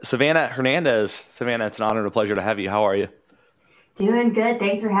Savannah Hernandez. Savannah, it's an honor and a pleasure to have you. How are you? Doing good.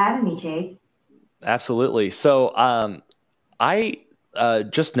 Thanks for having me, Chase. Absolutely. So I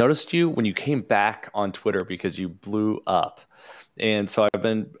just noticed you when you came back on Twitter because you blew up. And so I've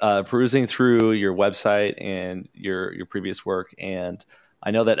been perusing through your website and your previous work. And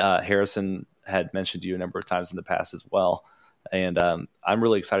I know that Harrison had mentioned you a number of times in the past as well. And I'm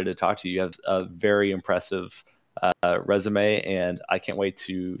really excited to talk to you. You have a very impressive resume, and I can't wait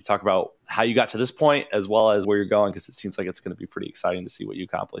to talk about how you got to this point as well as where you're going, because it seems like it's going to be pretty exciting to see what you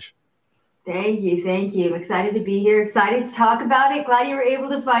accomplish. Thank you. Thank you. I'm excited to be here. Excited to talk about it. Glad you were able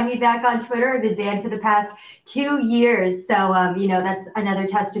to find me back on Twitter. I've been banned for the past 2 years. So, that's another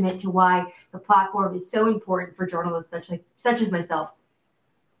testament to why the platform is so important for journalists such as myself.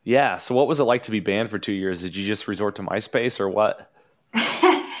 Yeah. So what was it like to be banned for 2 years? Did you just resort to MySpace or what?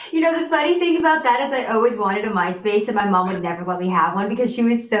 The funny thing about that is I always wanted a MySpace and my mom would never let me have one because she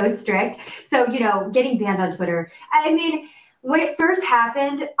was so strict. So, getting banned on Twitter. I mean, when it first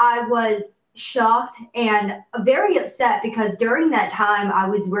happened, I was shocked and very upset because during that time I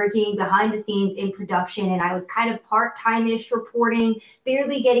was working behind the scenes in production and I was kind of part-time-ish reporting,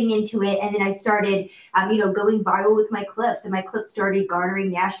 barely getting into it. And then I started, going viral with my clips, and my clips started garnering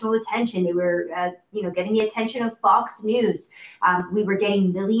national attention. They were, getting the attention of Fox News. We were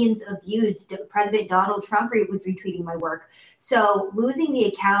getting millions of views. President Donald Trump was retweeting my work. So losing the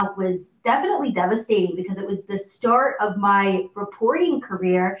account was definitely devastating because it was the start of my reporting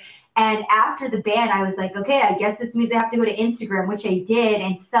career. And after the ban, I was like, okay, I guess this means I have to go to Instagram, which I did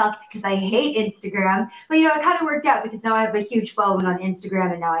and sucked because I hate Instagram. But, it kind of worked out because now I have a huge following on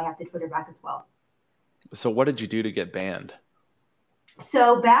Instagram and now I have the Twitter back as well. So what did you do to get banned?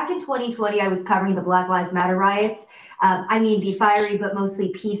 So back in 2020, I was covering the Black Lives Matter riots. The fiery but mostly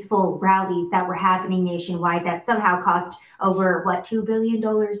peaceful rallies that were happening nationwide that somehow cost over, $2 billion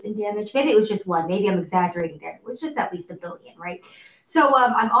in damage? Maybe it was just one. Maybe I'm exaggerating there. It was just at least a billion, right? So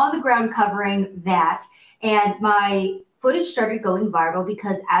I'm on the ground covering that, and my footage started going viral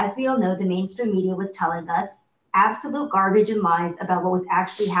because, as we all know, the mainstream media was telling us absolute garbage and lies about what was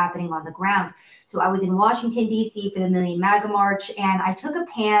actually happening on the ground. So I was in Washington, D.C. for the Million MAGA March, and I took a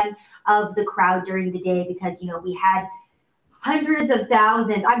pan of the crowd during the day because, we had hundreds of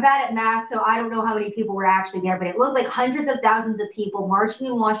thousands. I'm bad at math, so I don't know how many people were actually there, but it looked like hundreds of thousands of people marching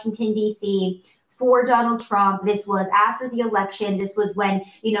in Washington, D.C. for Donald Trump. This was after the election. This was when,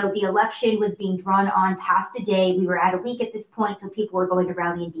 the election was being drawn on past a day. We were at a week at this point, so people were going to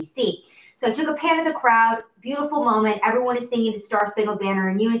rally in D.C. So I took a pan of the crowd, beautiful moment. Everyone is singing the Star Spangled Banner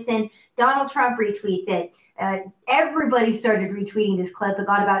in unison. Donald Trump retweets it. Everybody started retweeting this clip. It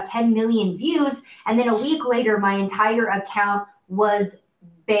got about 10 million views. And then a week later, my entire account was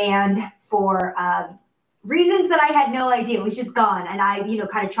banned for reasons that I had no idea. It was just gone. And I,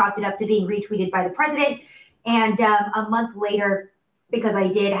 kind of chalked it up to being retweeted by the president. And a month later, because I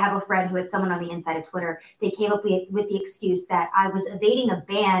did have a friend who had someone on the inside of Twitter, they came up with the excuse that I was evading a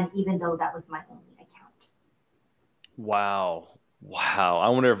ban, even though that was my only account. Wow. Wow. I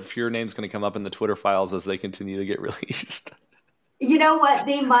wonder if your name's going to come up in the Twitter files as they continue to get released. You know what?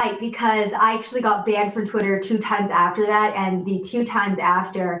 They might, because I actually got banned from Twitter 2 times after that. And the 2 times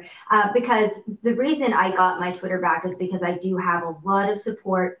after, because the reason I got my Twitter back is because I do have a lot of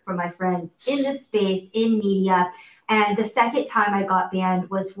support from my friends in this space, in media. And the second time I got banned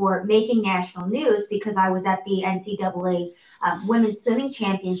was for making national news because I was at the NCAA Women's Swimming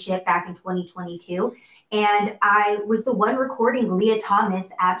Championship back in 2022. And I was the one recording Leah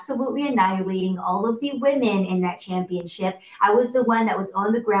Thomas absolutely annihilating all of the women in that championship. I was the one that was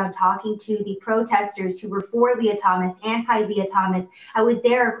on the ground talking to the protesters who were for Leah Thomas, anti-Leah Thomas. I was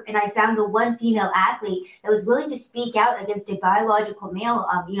there and I found the one female athlete that was willing to speak out against a biological male,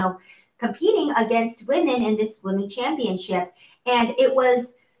 competing against women in this swimming championship. And it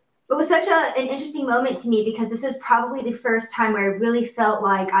was such an interesting moment to me because this was probably the first time where I really felt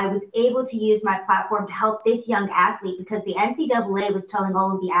like I was able to use my platform to help this young athlete, because the NCAA was telling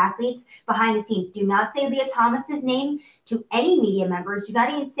all of the athletes behind the scenes, do not say Leah Thomas's name to any media members. Do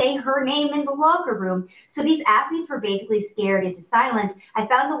not even say her name in the locker room. So these athletes were basically scared into silence. I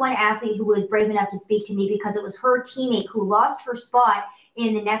found the one athlete who was brave enough to speak to me because it was her teammate who lost her spot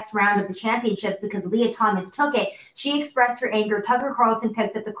in the next round of the championships because Leah Thomas took it. She expressed her anger. Tucker Carlson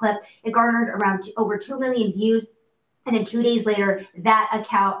picked up the clip. It garnered around over 2 million views. And then 2 days later, that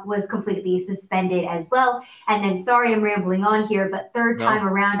account was completely suspended as well. And then, sorry, I'm rambling on here, but third time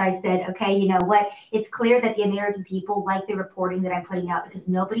around, I said, okay, you know what? It's clear that the American people like the reporting that I'm putting out because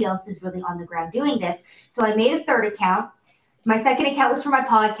nobody else is really on the ground doing this. So I made a third account. My second account was for my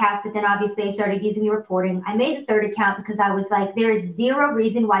podcast, but then obviously I started using the reporting. I made the third account because I was like, there is zero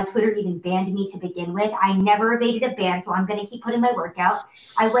reason why Twitter even banned me to begin with. I never evaded a ban, so I'm going to keep putting my work out.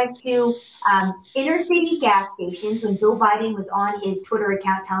 I went to inner city gas stations when Joe Biden was on his Twitter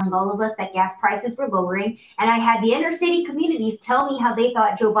account telling all of us that gas prices were lowering. And I had the inner city communities tell me how they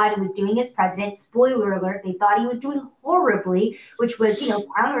thought Joe Biden was doing as president. Spoiler alert, they thought he was doing horribly, which was,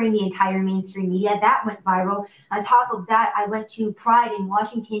 countering the entire mainstream media. That went viral. On top of that, I went to Pride in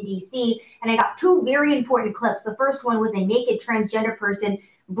Washington, D.C., and I got two very important clips. The first one was a naked transgender person,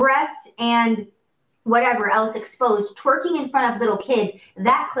 breasts and whatever else exposed, twerking in front of little kids.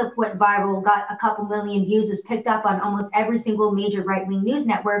 That clip went viral, got a couple million views, was picked up on almost every single major right-wing news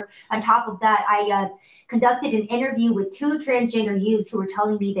network. On top of that, I conducted an interview with two transgender youths who were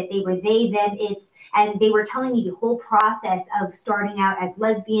telling me that they were they, them, it's, and they were telling me the whole process of starting out as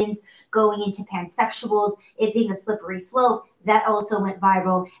lesbians, going into pansexuals, it being a slippery slope. That also went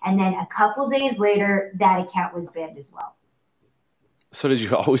viral. And then a couple days later, that account was banned as well. So did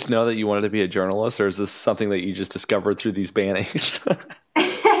you always know that you wanted to be a journalist, or is this something that you just discovered through these bannings?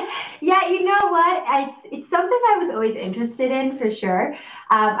 Yeah, you know what? It's something I was always interested in for sure.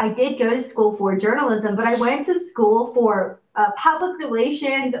 I did go to school for journalism, but I went to school for public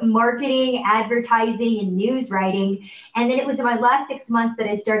relations, marketing, advertising, and news writing. And then it was in my last 6 months that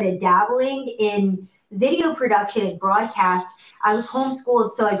I started dabbling in video production and broadcast. I was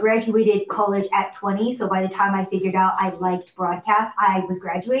homeschooled, so I graduated college at 20. So by the time I figured out I liked broadcast, I was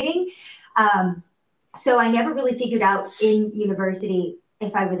graduating. So I never really figured out in university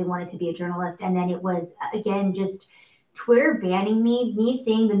if I really wanted to be a journalist. And then it was, again, just Twitter banning me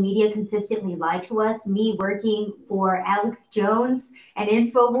seeing the media consistently lie to us, me working for Alex Jones and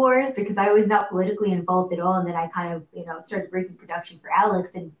InfoWars because I was not politically involved at all. And then I kind of, started breaking production for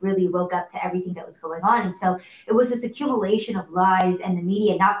Alex and really woke up to everything that was going on. And so it was this accumulation of lies and the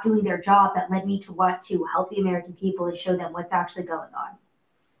media not doing their job that led me to want to help the American people and show them what's actually going on.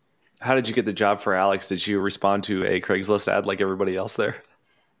 How did you get the job for Alex? Did you respond to a Craigslist ad like everybody else there?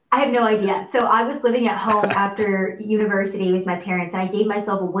 I have no idea. So I was living at home after university with my parents, and I gave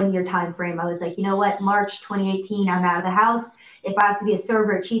myself a 1-year time frame. I was like, you know what, March 2018, I'm out of the house. If I have to be a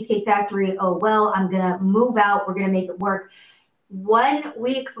server at Cheesecake Factory, oh, well, I'm going to move out. We're going to make it work. 1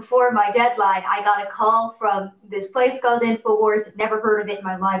 week before my deadline, I got a call from this place called InfoWars. Never heard of it in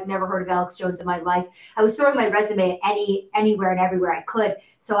my life. Never heard of Alex Jones in my life. I was throwing my resume at anywhere and everywhere I could.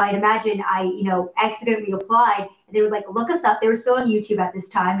 So I'd imagine I, accidentally applied. And they were like, look us up. They were still on YouTube at this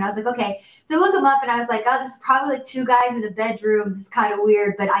time. And I was like, okay. So I looked them up and I was like, oh, this is probably like two guys in a bedroom. This is kind of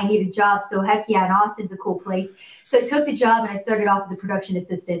weird, but I need a job. So heck yeah, and Austin's a cool place. So I took the job and I started off as a production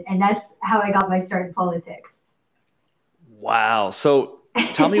assistant. And that's how I got my start in politics. Wow. So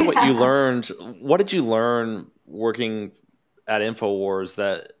tell me what you learned. What did you learn working at InfoWars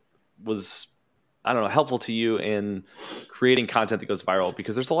that was, I don't know, helpful to you in creating content that goes viral?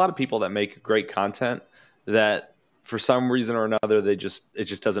 Because there's a lot of people that make great content that for some reason or another, it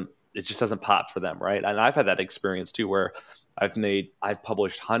just doesn't pop for them. Right. And I've had that experience too, where I've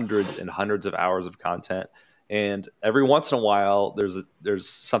published hundreds and hundreds of hours of content. And every once in a while there's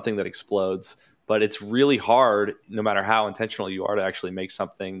something that explodes. But it's really hard, no matter how intentional you are, to actually make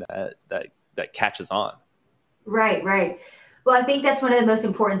something that catches on. Right. Well, I think that's one of the most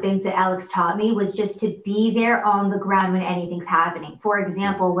important things that Alex taught me was just to be there on the ground when anything's happening. For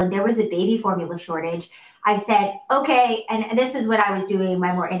example, when there was a baby formula shortage, I said, okay, and this is what I was doing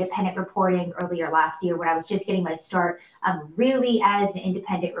my more independent reporting earlier last year when I was just getting my start really as an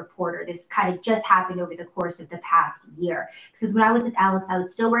independent reporter. This kind of just happened over the course of the past year. Because when I was with Alex, I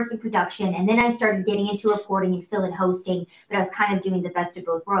was still working production, and then I started getting into reporting and fill-in hosting, but I was kind of doing the best of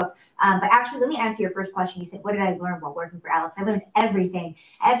both worlds. But actually, let me answer your first question. You said, what did I learn while working for Alex? I learned everything.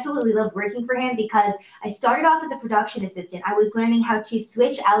 I absolutely loved working for him because I started off as a production assistant. I was learning how to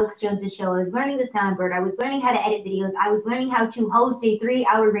switch Alex Jones's show. I was learning the soundboard. I was learning how to edit videos. I was learning how to host a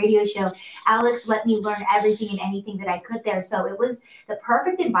 3-hour radio show. Alex let me learn everything and anything that I could there. So it was the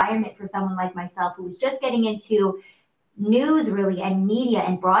perfect environment for someone like myself who was just getting into news really and media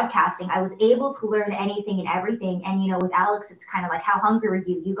and broadcasting. I was able to learn anything and everything. And, with Alex, it's kind of like, how hungry are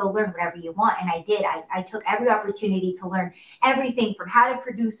you? You go learn whatever you want. And I did. I took every opportunity to learn everything from how to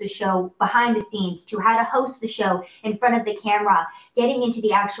produce a show behind the scenes to how to host the show in front of the camera, getting into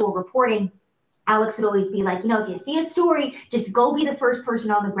the actual reporting. Alex would always be like, if you see a story, just go be the first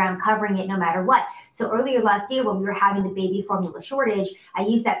person on the ground covering it no matter what. So earlier last year when we were having the baby formula shortage, I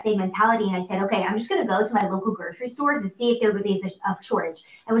used that same mentality and I said, okay, I'm just going to go to my local grocery stores and see if there really is a shortage.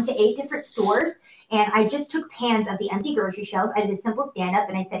 I went to 8 different stores and I just took pans of the empty grocery shelves. I did a simple stand up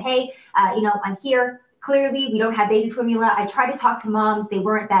and I said, hey, I'm here. clearly we don't have baby formula. I tried to talk to moms. They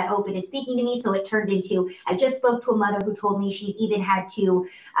weren't that open to speaking to me. So it turned into, I just spoke to a mother who told me she's even had to,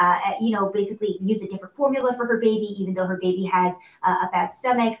 basically use a different formula for her baby, even though her baby has a bad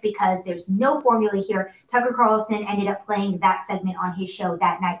stomach, because there's no formula here. Tucker Carlson ended up playing that segment on his show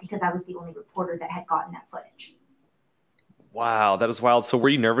that night because I was the only reporter that had gotten that footage. Wow, that is wild. So were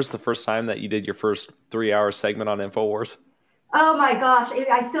you nervous the first time that you did your first 3-hour segment on InfoWars? Oh my gosh,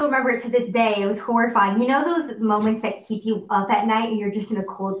 I still remember it to this day. It was horrifying. You know those moments that keep you up at night and you're just in a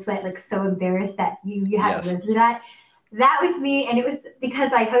cold sweat, like so embarrassed that you had to live through that? That was me, and it was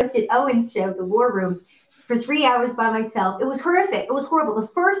because I hosted Owen's show, The War Room, for 3 hours by myself. It was horrific. It was horrible. The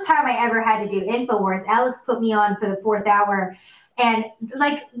first time I ever had to do InfoWars, Alex put me on for the 4th hour. And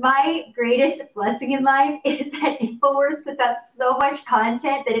like my greatest blessing in life is that InfoWars puts out so much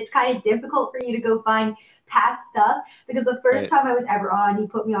content that it's kind of difficult for you to go find past stuff, because the first time I was ever on, he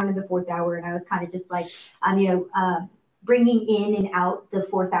put me on in the 4th hour, and I was kind of just like, bringing in and out the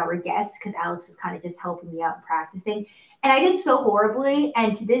 4th hour guests, because Alex was kind of just helping me out and practicing. And I did so horribly.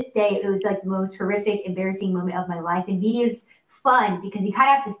 And to this day, it was like the most horrific, embarrassing moment of my life. And media's fun because you kind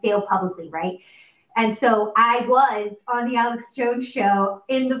of have to fail publicly, right? And so I was on the Alex Jones show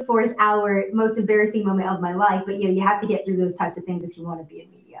in the 4th hour, most embarrassing moment of my life. But you have to get through those types of things if you want to be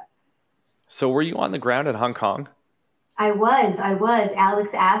in media. So were you on the ground at Hong Kong? I was.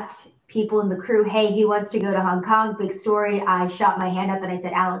 Alex asked people in the crew, hey, he wants to go to Hong Kong, big story. I shot my hand up and I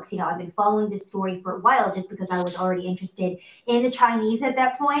said, Alex, I've been following this story for a while just because I was already interested in the Chinese at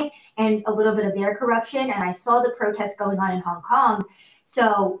that point and a little bit of their corruption. And I saw the protests going on in Hong Kong.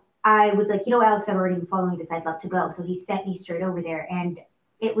 So I was like, Alex, I've already been following this. I'd love to go. So he sent me straight over there. And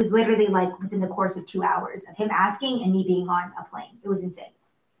it was literally like within the course of 2 hours of him asking and me being on a plane. It was insane.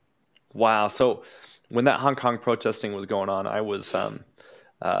 Wow. So when that Hong Kong protesting was going on, I was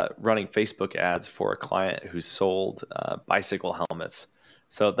running Facebook ads for a client who sold bicycle helmets.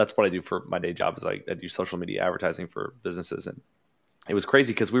 So that's what I do for my day job, is I do social media advertising for businesses. And it was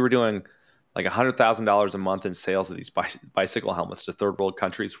crazy because we were doing like $100,000 a month in sales of these bicycle helmets to third world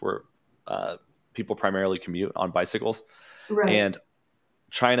countries where people primarily commute on bicycles. Right. And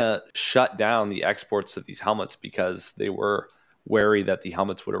China shut down the exports of these helmets because they were wary that the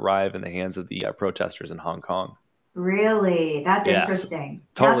helmets would arrive in the hands of the protesters in Hong Kong. Really? That's interesting.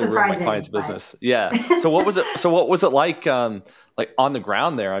 Totally ruined my client's business. Yeah. So what was it? So what was it like on the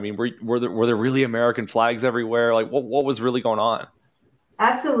ground there? I mean, were there really American flags everywhere? Like what was really going on?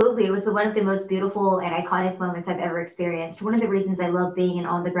 Absolutely. It was one of the most beautiful and iconic moments I've ever experienced. One of the reasons I love being an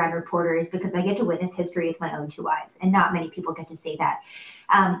on-the-ground reporter is because I get to witness history with my own 2 eyes, and not many people get to say that.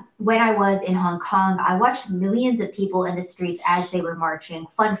 When I was in Hong Kong, I watched millions of people in the streets as they were marching.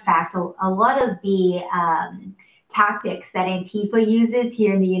 Fun fact, a lot of the tactics that Antifa uses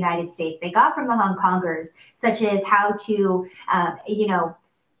here in the United States, they got from the Hong Kongers, such as how to,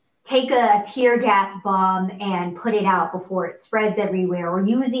 take a tear gas bomb and put it out before it spreads everywhere, or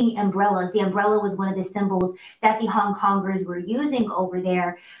using umbrellas. The umbrella was one of the symbols that the Hong Kongers were using over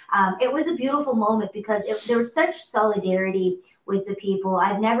there. It was a beautiful moment because there was such solidarity with the people.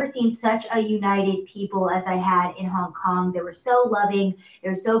 I've never seen such a united people as I had in Hong Kong. They were so loving. They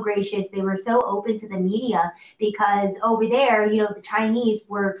were so gracious. They were so open to the media because over there, the Chinese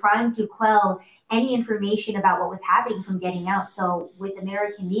were trying to quell any information about what was happening from getting out. So with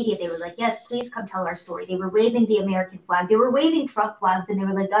American media, they were like, yes, please come tell our story. They were waving the American flag. They were waving Trump flags, and they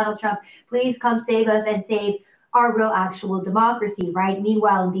were like, Donald Trump, please come save us and save our real actual democracy, right?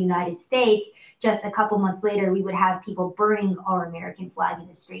 Meanwhile, in the United States, just a couple months later, we would have people burning our American flag in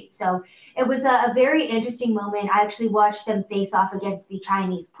the street. So it was a very interesting moment. I actually watched them face off against the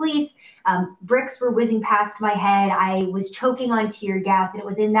Chinese police. Bricks were whizzing past my head. I was choking on tear gas. And it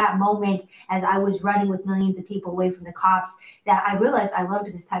was in that moment, as I was running with millions of people away from the cops, that I realized I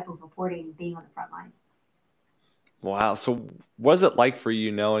loved this type of reporting, being on the front lines. Wow. So what was it like for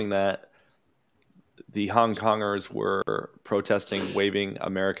you knowing that the Hong Kongers were protesting, waving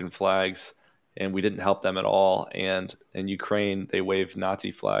American flags, and we didn't help them at all? And in Ukraine, they wave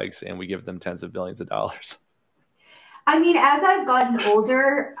Nazi flags, and we give them tens of billions of dollars. I mean, as I've gotten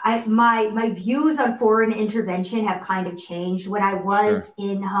older, my views on foreign intervention have kind of changed. When I was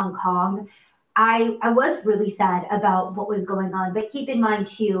in Hong Kong, I was really sad about what was going on. But keep in mind,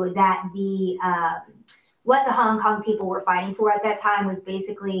 too, that what the Hong Kong people were fighting for at that time was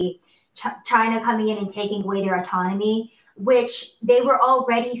basically China coming in and taking away their autonomy, which they were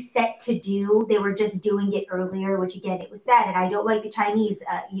already set to do. They were just doing it earlier, which again, it was sad. And I don't like the Chinese.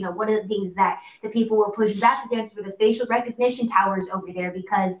 One of the things that the people were pushing back against were the facial recognition towers over there,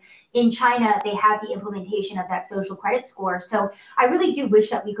 because in China, they had the implementation of that social credit score. So I really do wish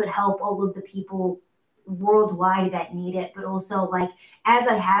that we could help all of the people worldwide that need it, but also like as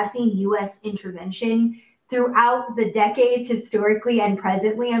I have seen US intervention throughout the decades historically and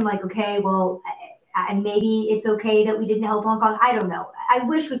presently, I'm like, okay, well, maybe it's okay that we didn't help Hong Kong. I don't know. I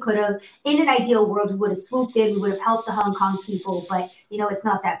wish we could have. In an ideal world, we would have swooped in, we would have helped the Hong Kong people, but it's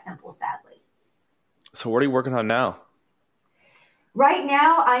not that simple, sadly. So what are you working on now? Right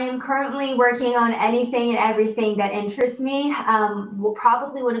now, I am currently working on anything and everything that interests me.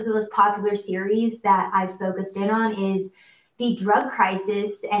 Probably one of the most popular series that I've focused in on is the drug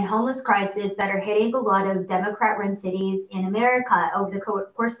crisis and homeless crisis that are hitting a lot of Democrat-run cities in America. Over the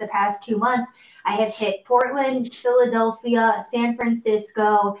course of the past 2 months, I have hit Portland, Philadelphia, San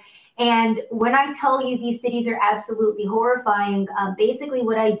Francisco. And when I tell you these cities are absolutely horrifying, basically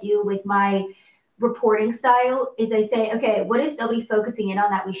what I do with my reporting style is I say, okay, what is nobody focusing in on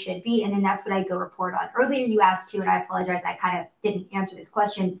that we should be? And then that's what I go report on. Earlier you asked too, and I apologize, I kind of didn't answer this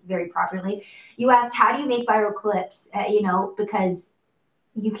question very properly. You asked, how do you make viral clips? Because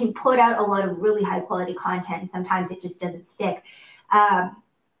you can put out a lot of really high quality content and sometimes it just doesn't stick.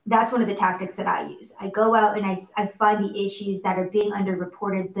 That's one of the tactics that I use. I go out and I find the issues that are being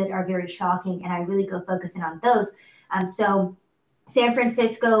underreported that are very shocking, and I really go focus in on those. So San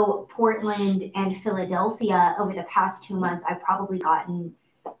Francisco, Portland, and Philadelphia, over the past 2 months, I've probably gotten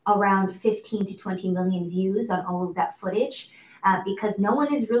around 15 to 20 million views on all of that footage because no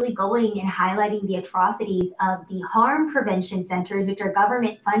one is really going and highlighting the atrocities of the harm prevention centers, which are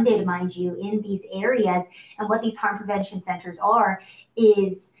government funded, mind you, in these areas. And what these harm prevention centers are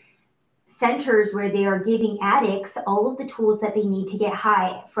is centers where they are giving addicts all of the tools that they need to get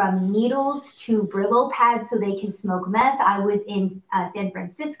high, from needles to Brillo pads so they can smoke meth. I was in San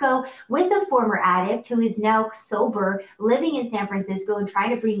Francisco with a former addict who is now sober, living in San Francisco and trying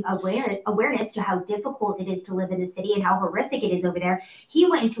to bring awareness to how difficult it is to live in the city and how horrific it is over there. He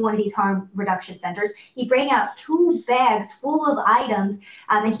went into one of these harm reduction centers. He brought out 2 bags full of items,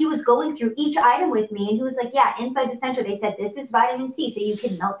 and he was going through each item with me. And he was like, yeah, inside the center, they said, this is vitamin C, so you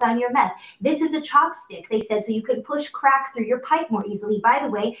can melt down your meth. This is a chopstick, they said, so you can push crack through your pipe more easily. By the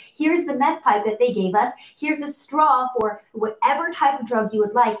way, here's the meth pipe that they gave us. Here's a straw for whatever type of drug you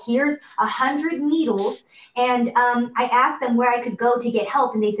would like. Here's 100 needles. And I asked them where I could go to get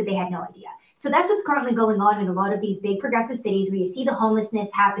help, and they said they had no idea. So that's what's currently going on in a lot of these big progressive cities where you see the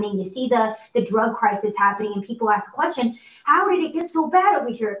homelessness happening, you see the drug crisis happening, and people ask the question, how did it get so bad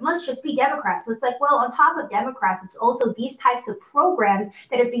over here? It must just be Democrats. So it's like, well, on top of Democrats, it's also these types of programs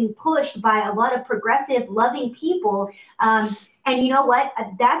that are being pushed by a lot of progressive, loving people. And you know what?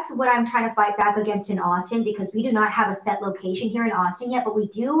 That's what I'm trying to fight back against in Austin, because we do not have a set location here in Austin yet, but we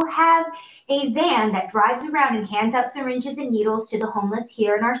do have a van that drives around and hands out syringes and needles to the homeless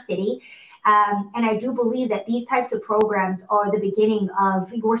here in our city. And I do believe that these types of programs are the beginning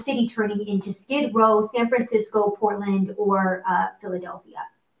of your city turning into Skid Row, San Francisco, Portland, or Philadelphia.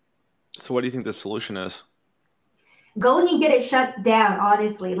 So what do you think the solution is? Going and get it shut down,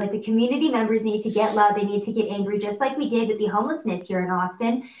 honestly. Like, the community members need to get loud. They need to get angry, just like we did with the homelessness here in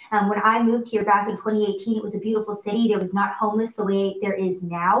Austin. When I moved here back in 2018, it was a beautiful city. There was not homeless the way there is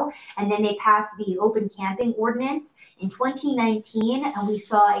now. And then they passed the open camping ordinance in 2019, and we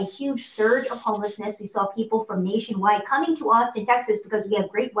saw a huge surge of homelessness. We saw people from nationwide coming to Austin, Texas, because we have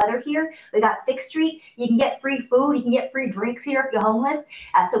great weather here. We got 6th Street. You can get free food. You can get free drinks here if you're homeless.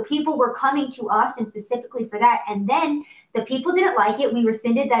 So people were coming to Austin specifically for that. And then the people didn't like it. We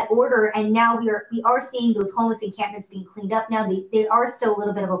rescinded that order, and now we are seeing those homeless encampments being cleaned up. Now they are still a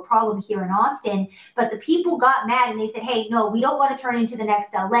little bit of a problem here in Austin, but the people got mad and they said, hey, no, we don't want to turn into the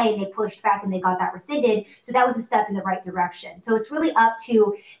next LA, and they pushed back and they got that rescinded. So that was a step in the right direction. So it's really up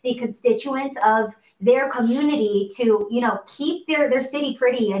to the constituents of their community to, keep their city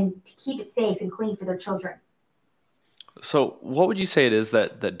pretty and to keep it safe and clean for their children. So what would you say it is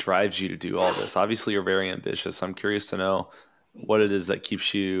that drives you to do all this? Obviously, you're very ambitious. I'm curious to know what it is that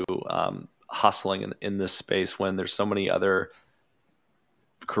keeps you hustling in this space when there's so many other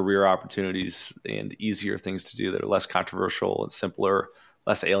career opportunities and easier things to do that are less controversial and simpler,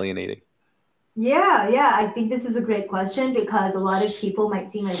 less alienating. Yeah. I think this is a great question, because a lot of people might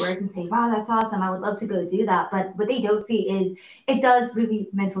see my work and say, wow, that's awesome. I would love to go do that. But what they don't see is it does really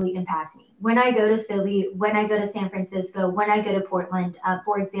mentally impact me. When I go to Philly, when I go to San Francisco, when I go to Portland,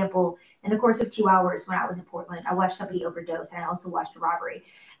 for example, in the course of 2 hours when I was in Portland, I watched somebody overdose, and I also watched a robbery.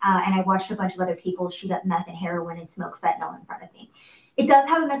 And I watched a bunch of other people shoot up meth and heroin and smoke fentanyl in front of me. It does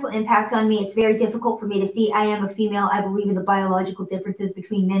have a mental impact on me. It's very difficult for me to see. I am a female. I believe in the biological differences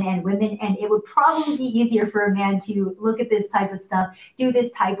between men and women, and it would probably be easier for a man to look at this type of stuff, do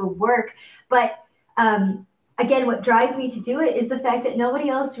this type of work. But again, what drives me to do it is the fact that nobody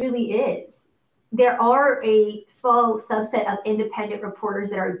else really is. there are a small subset of independent reporters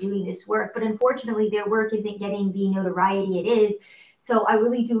that are doing this work, but unfortunately, their work isn't getting the notoriety it is. So I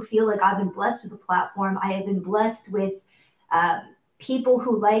really do feel like I've been blessed with the platform. I have been blessed with um, people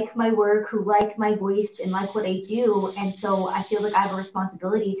who like my work, who like my voice, and like what I do. And so I feel like I have a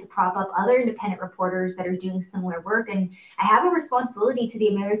responsibility to prop up other independent reporters that are doing similar work. And I have a responsibility to the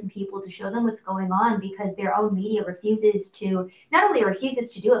American people to show them what's going on, because their own media refuses to, not only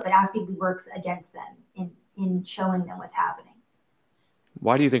refuses to do it, but actively works against them in showing them what's happening.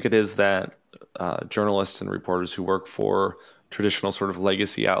 Why do you think it is that journalists and reporters who work for traditional sort of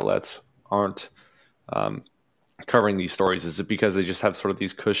legacy outlets aren't covering these stories? Is it because they just have sort of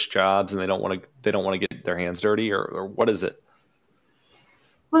these cush jobs and they don't want to get their hands dirty, or what is it?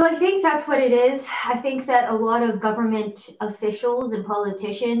 Well, I think that's what it is. I think that a lot of government officials and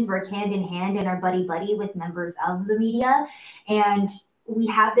politicians work hand in hand and are buddy buddy with members of the media. And we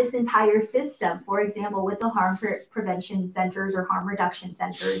have this entire system, for example, with the harm prevention centers or harm reduction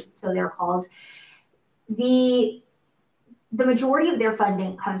centers, so they're called. The majority of their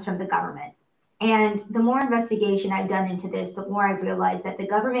funding comes from the government. And the more investigation I've done into this, the more I've realized that the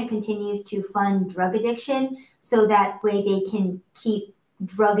government continues to fund drug addiction so that way they can keep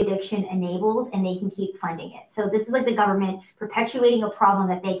drug addiction enabled and they can keep funding it. So this is like the government perpetuating a problem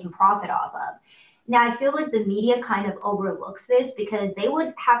that they can profit off of. Now, I feel like the media kind of overlooks this because they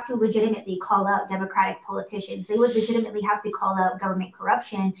would have to legitimately call out Democratic politicians. They would legitimately have to call out government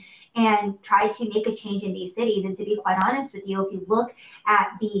corruption and try to make a change in these cities. And to be quite honest with you, if you look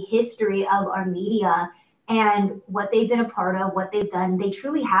at the history of our media and what they've been a part of, what they've done, they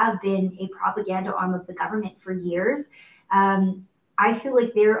truly have been a propaganda arm of the government for years. I feel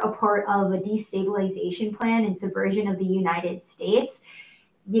like they're a part of a destabilization plan and subversion of the United States.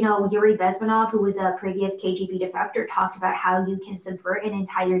 You know, Yuri Bezmenov, who was a previous KGB defector, talked about how you can subvert an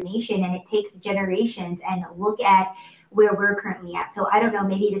entire nation and it takes generations. And look at where we're currently at. So I don't know,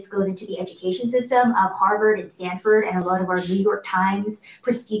 maybe this goes into the education system of Harvard and Stanford and a lot of our New York Times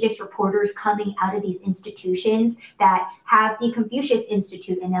prestigious reporters coming out of these institutions that have the Confucius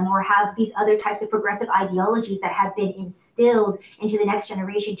Institute in them or have these other types of progressive ideologies that have been instilled into the next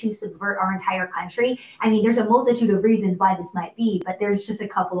generation to subvert our entire country. I mean, there's a multitude of reasons why this might be, but there's just a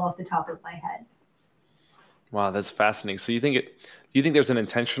couple off the top of my head. Wow, that's fascinating. So you think there's an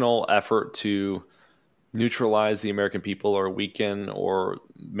intentional effort to neutralize the American people or weaken or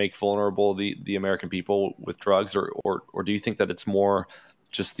make vulnerable the American people with drugs, or do you think that it's more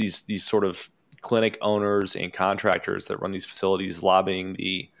just these sort of clinic owners and contractors that run these facilities lobbying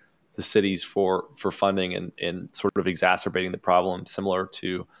the cities for funding and sort of exacerbating the problem, similar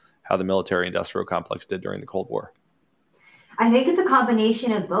to how the military industrial complex did during the Cold War? I think it's a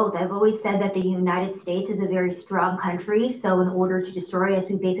combination of both. I've always said that the United States is a very strong country. So in order to destroy us,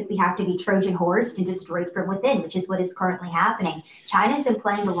 we basically have to be Trojan horsed and destroyed from within, which is what is currently happening. China's been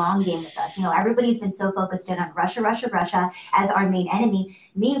playing the long game with us. You know, everybody's been so focused in on Russia as our main enemy.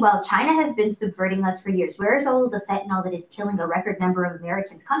 Meanwhile, China has been subverting us for years. Where is all of the fentanyl that is killing a record number of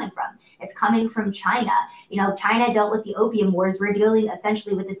Americans coming from? It's coming from China. You know, China dealt with the opium wars. We're dealing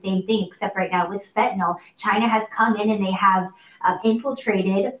essentially with the same thing, except right now with fentanyl. China has come in and they have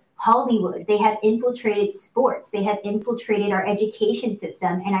infiltrated Hollywood. They have infiltrated sports. They have infiltrated our education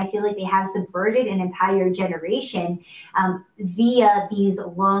system. And I feel like they have subverted an entire generation via these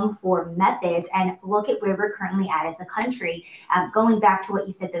long form methods. And look at where we're currently at as a country. Going back to what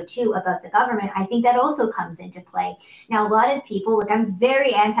you said, though, too, about the government, I think that also comes into play. Now, a lot of people, like, I'm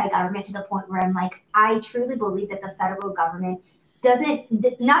very anti-government to the point where I'm like, I truly believe that the federal government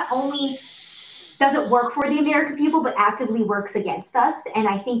not only doesn't work for the American people, but actively works against us. And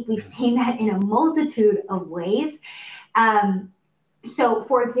I think we've seen that in a multitude of ways. So,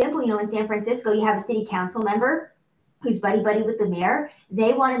 for example, you know, in San Francisco, you have a city council member who's buddy-buddy with the mayor.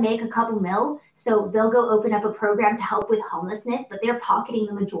 They want to make a couple mil, so they'll go open up a program to help with homelessness, but they're pocketing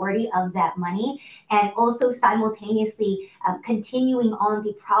the majority of that money and also simultaneously continuing on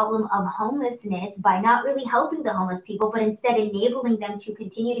the problem of homelessness by not really helping the homeless people, but instead enabling them to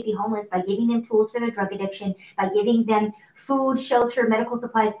continue to be homeless by giving them tools for their drug addiction, by giving them food, shelter, medical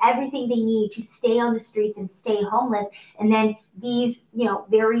supplies, everything they need to stay on the streets and stay homeless. And then these, you know,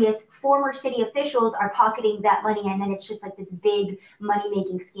 various former city officials are pocketing that money, and then it's just like this big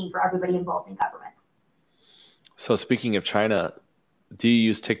money-making scheme for everybody involved in government. So speaking of China, do you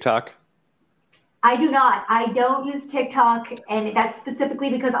use TikTok? I do not. I don't use TikTok, and that's specifically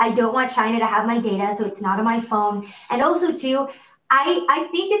because I don't want China to have my data, so it's not on my phone. And also, too, I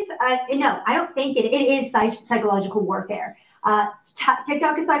think it's, no, I don't think it is psychological warfare.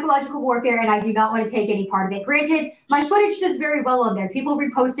 TikTok is psychological warfare, and I do not want to take any part of it. Granted, my footage does very well on there. People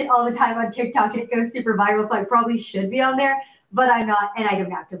repost it all the time on TikTok, and it goes super viral, so I probably should be on there, but I'm not, and I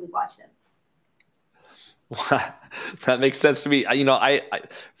don't actively watch them. That makes sense to me. I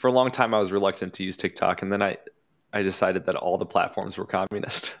for a long time I was reluctant to use TikTok, and then I decided that all the platforms were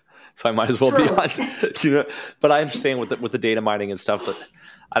communist, so I might as well be on. But I understand with the data mining and stuff. But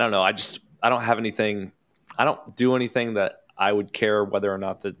I don't know. I don't have anything. I don't do anything that I would care whether or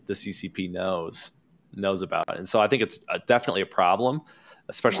not the CCP knows about it. And so I think it's definitely a problem,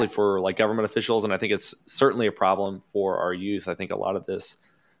 especially for like government officials. And I think it's certainly a problem for our youth. I think a lot of this,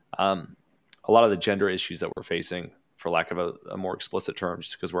 a lot of the gender issues that we're facing, for lack of a more explicit term,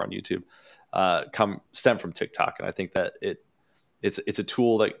 just because we're on YouTube, stem from TikTok. And I think that it's a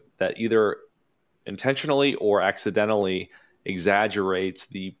tool that either intentionally or accidentally exaggerates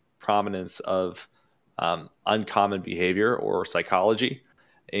the prominence of uncommon behavior or psychology,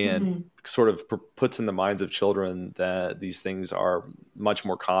 and sort of puts in the minds of children that these things are much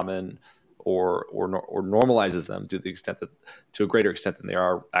more common, or normalizes them to a greater extent than they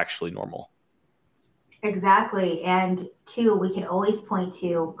are actually normal. Exactly. And two, we can always point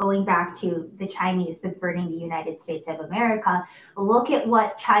to, going back to the Chinese subverting the United States of America, look at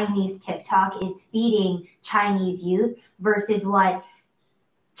what Chinese TikTok is feeding Chinese youth versus what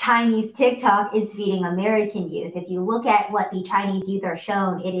Chinese TikTok is feeding American youth. If you look at what the Chinese youth are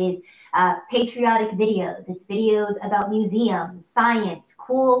shown, it is patriotic videos. It's videos about museums, science,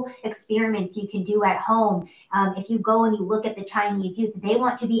 cool experiments you can do at home. If you go and you look at the Chinese youth, they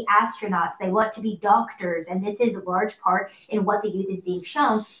want to be astronauts. They want to be doctors. And this is a large part in what the youth is being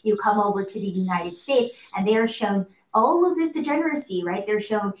shown. You come over to the United States and they are shown all of this degeneracy, right? They're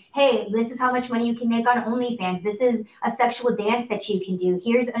shown, hey, this is how much money you can make on OnlyFans. This is a sexual dance that you can do.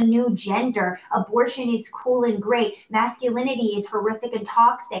 Here's a new gender. Abortion is cool and great. Masculinity is horrific and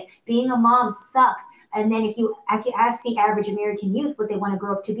toxic. Being a mom sucks. And then if you ask the average American youth what they want to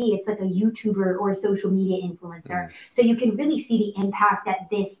grow up to be, it's like a YouTuber or a social media influencer. So you can really see the impact that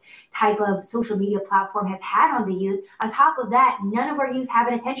this type of social media platform has had on the youth. On top of that, none of our youth have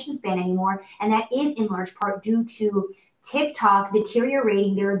an attention span anymore. And that is in large part due to TikTok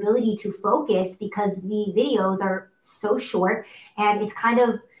deteriorating their ability to focus because the videos are so short. And it's kind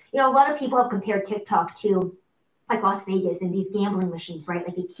of, a lot of people have compared TikTok to like Las Vegas and these gambling machines, right?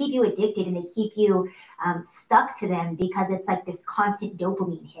 Like they keep you addicted and they keep you stuck to them because it's like this constant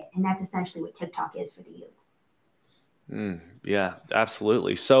dopamine hit. And that's essentially what TikTok is for the youth. Yeah,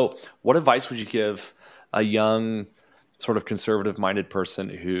 absolutely. So what advice would you give a young sort of conservative minded person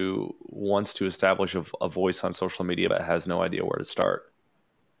who wants to establish a voice on social media but has no idea where to start?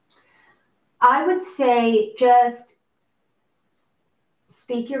 I would say just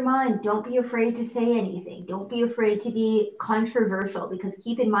speak your mind. Don't be afraid to say anything. Don't be afraid to be controversial, because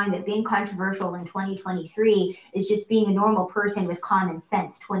keep in mind that being controversial in 2023 is just being a normal person with common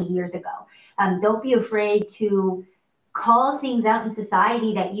sense 20 years ago. Don't be afraid to call things out in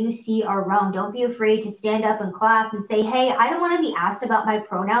society that you see are wrong. Don't be afraid to stand up in class and say, hey, I don't want to be asked about my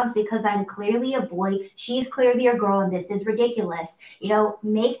pronouns because I'm clearly a boy. She's clearly a girl, and this is ridiculous.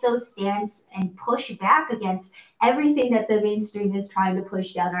 Make those stands and push back against everything that the mainstream is trying to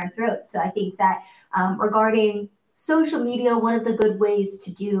push down our throats. So I think that regarding social media, one of the good ways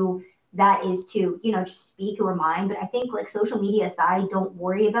to do that is to, just speak your mind. But I think like social media aside, don't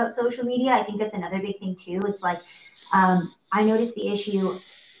worry about social media. I think that's another big thing too. It's like, I noticed the issue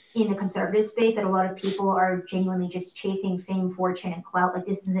in the conservative space that a lot of people are genuinely just chasing fame, fortune, and clout. Like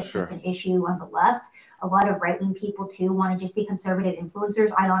this isn't just an issue on the left. A lot of right-wing people too want to just be conservative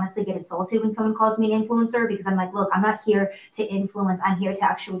influencers. I honestly get insulted when someone calls me an influencer because I'm like, look, I'm not here to influence. I'm here to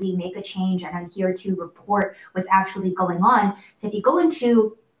actually make a change, and I'm here to report what's actually going on. So if you go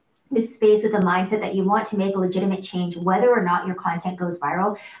into this space with a mindset that you want to make a legitimate change, whether or not your content goes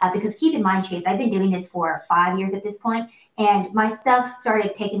viral. Because keep in mind, Chase, I've been doing this for 5 years at this point, and my stuff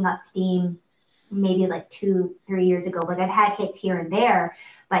started picking up steam maybe like 2-3 years ago. Like I've had hits here and there,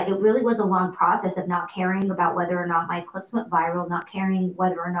 but it really was a long process of not caring about whether or not my clips went viral, not caring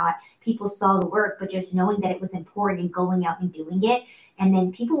whether or not people saw the work, but just knowing that it was important and going out and doing it. And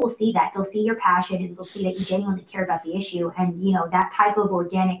then people will see that. They'll see your passion and they'll see that you genuinely care about the issue. And, that type of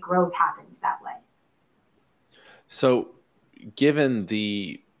organic growth happens that way. So given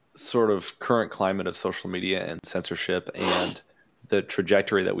the sort of current climate of social media and censorship and the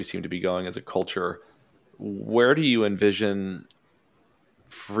trajectory that we seem to be going as a culture, where do you envision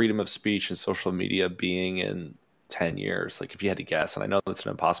freedom of speech and social media being in 10 years? Like if you had to guess, and I know that's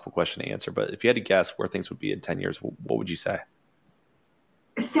an impossible question to answer, but if you had to guess where things would be in 10 years, what would you say?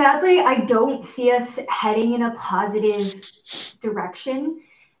 Sadly, I don't see us heading in a positive direction.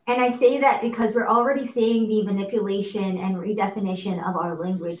 And I say that because we're already seeing the manipulation and redefinition of our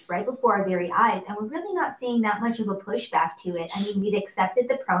language right before our very eyes. And we're really not seeing that much of a pushback to it. I mean, we've accepted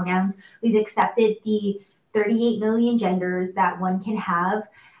the pronouns, we've accepted the 38 million genders that one can have.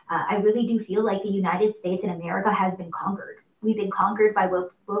 I really do feel like the United States and America has been conquered. We've been conquered by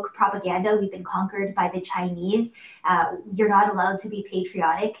woke propaganda. We've been conquered by the Chinese. You're not allowed to be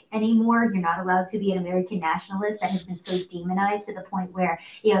patriotic anymore. You're not allowed to be an American nationalist. That has been so demonized to the point where,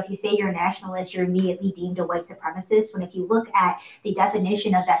 if you say you're a nationalist, you're immediately deemed a white supremacist. When if you look at the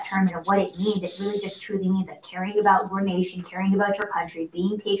definition of that term and what it means, it really just truly means that caring about your nation, caring about your country,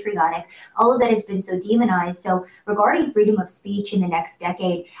 being patriotic, all of that has been so demonized. So regarding freedom of speech in the next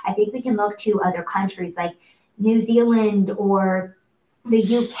decade, I think we can look to other countries like New Zealand or the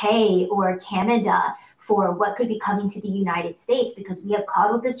UK or Canada for what could be coming to the United States because we have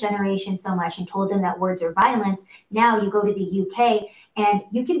coddled this generation so much and told them that words are violence. Now you go to the UK and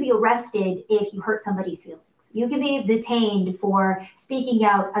you can be arrested if you hurt somebody's feelings. You can be detained for speaking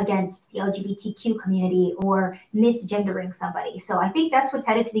out against the LGBTQ community or misgendering somebody. So I think that's what's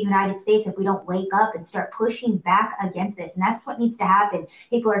headed to the United States if we don't wake up and start pushing back against this. And that's what needs to happen.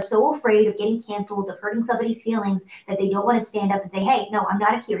 People are so afraid of getting canceled, of hurting somebody's feelings, that they don't want to stand up and say, hey, no, I'm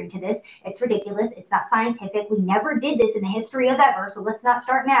not adhering to this. It's ridiculous. It's not scientific. We never did this in the history of ever. So let's not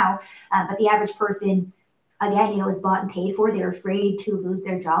start now. But the average person, again, is bought and paid for. They're afraid to lose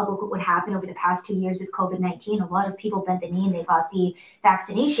their job. Look at what happened over the past 2 years with COVID-19. A lot of people bent the knee and they got the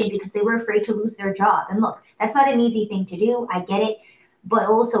vaccination because they were afraid to lose their job. And look, that's not an easy thing to do. I get it. But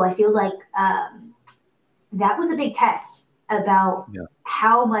also, I feel like that was a big test about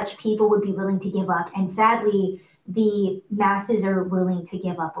how much people would be willing to give up. And sadly, the masses are willing to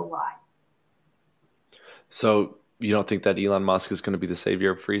give up a lot. So you don't think that Elon Musk is going to be the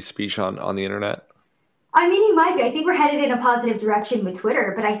savior of free speech on the internet? I mean, he might be. I think we're headed in a positive direction with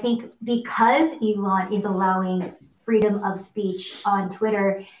Twitter, but I think because Elon is allowing freedom of speech on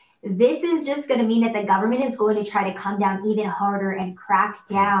Twitter, this is just going to mean that the government is going to try to come down even harder and crack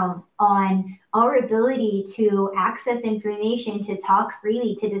down on our ability to access information, to talk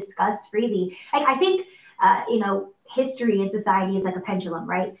freely, to discuss freely. I think, history and society is like a pendulum,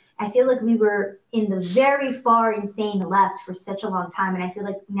 right? I feel like we were in the very far insane left for such a long time. And I feel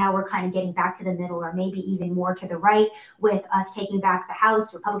like now we're kind of getting back to the middle or maybe even more to the right with us taking back the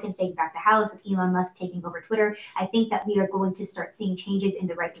House, Republicans taking back the House, with Elon Musk taking over Twitter. I think that we are going to start seeing changes in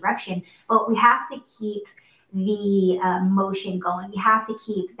the right direction, but we have to keep the motion going. We have to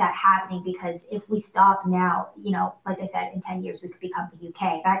keep that happening because if we stop now, like I said, in 10 years, we could become the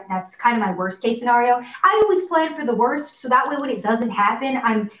UK. That's kind of my worst case scenario. I always plan for the worst. So that way, when it doesn't happen,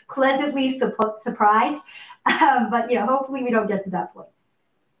 I'm pleasantly surprised. But, hopefully we don't get to that point.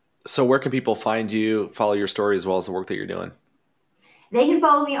 So where can people find you, follow your story, as well as the work that you're doing? They can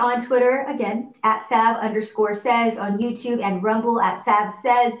follow me on Twitter, again, at Sav_says, on YouTube and Rumble at Sav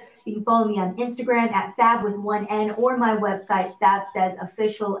Says. You can follow me on Instagram at Sav with one N, or my website,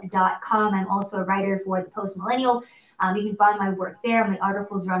 savsaysofficial.com. I'm also a writer for The Post Millennial. You can find my work there. My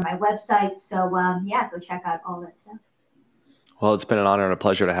articles are on my website. So, go check out all that stuff. Well, it's been an honor and a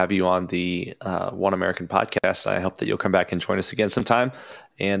pleasure to have you on the One American podcast. I hope that you'll come back and join us again sometime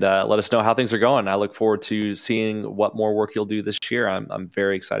and let us know how things are going. I look forward to seeing what more work you'll do this year. I'm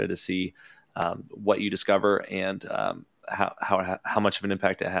very excited to see what you discover and how much of an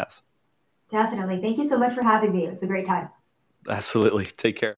impact it has. Definitely. Thank you so much for having me. It was a great time. Absolutely. Take care.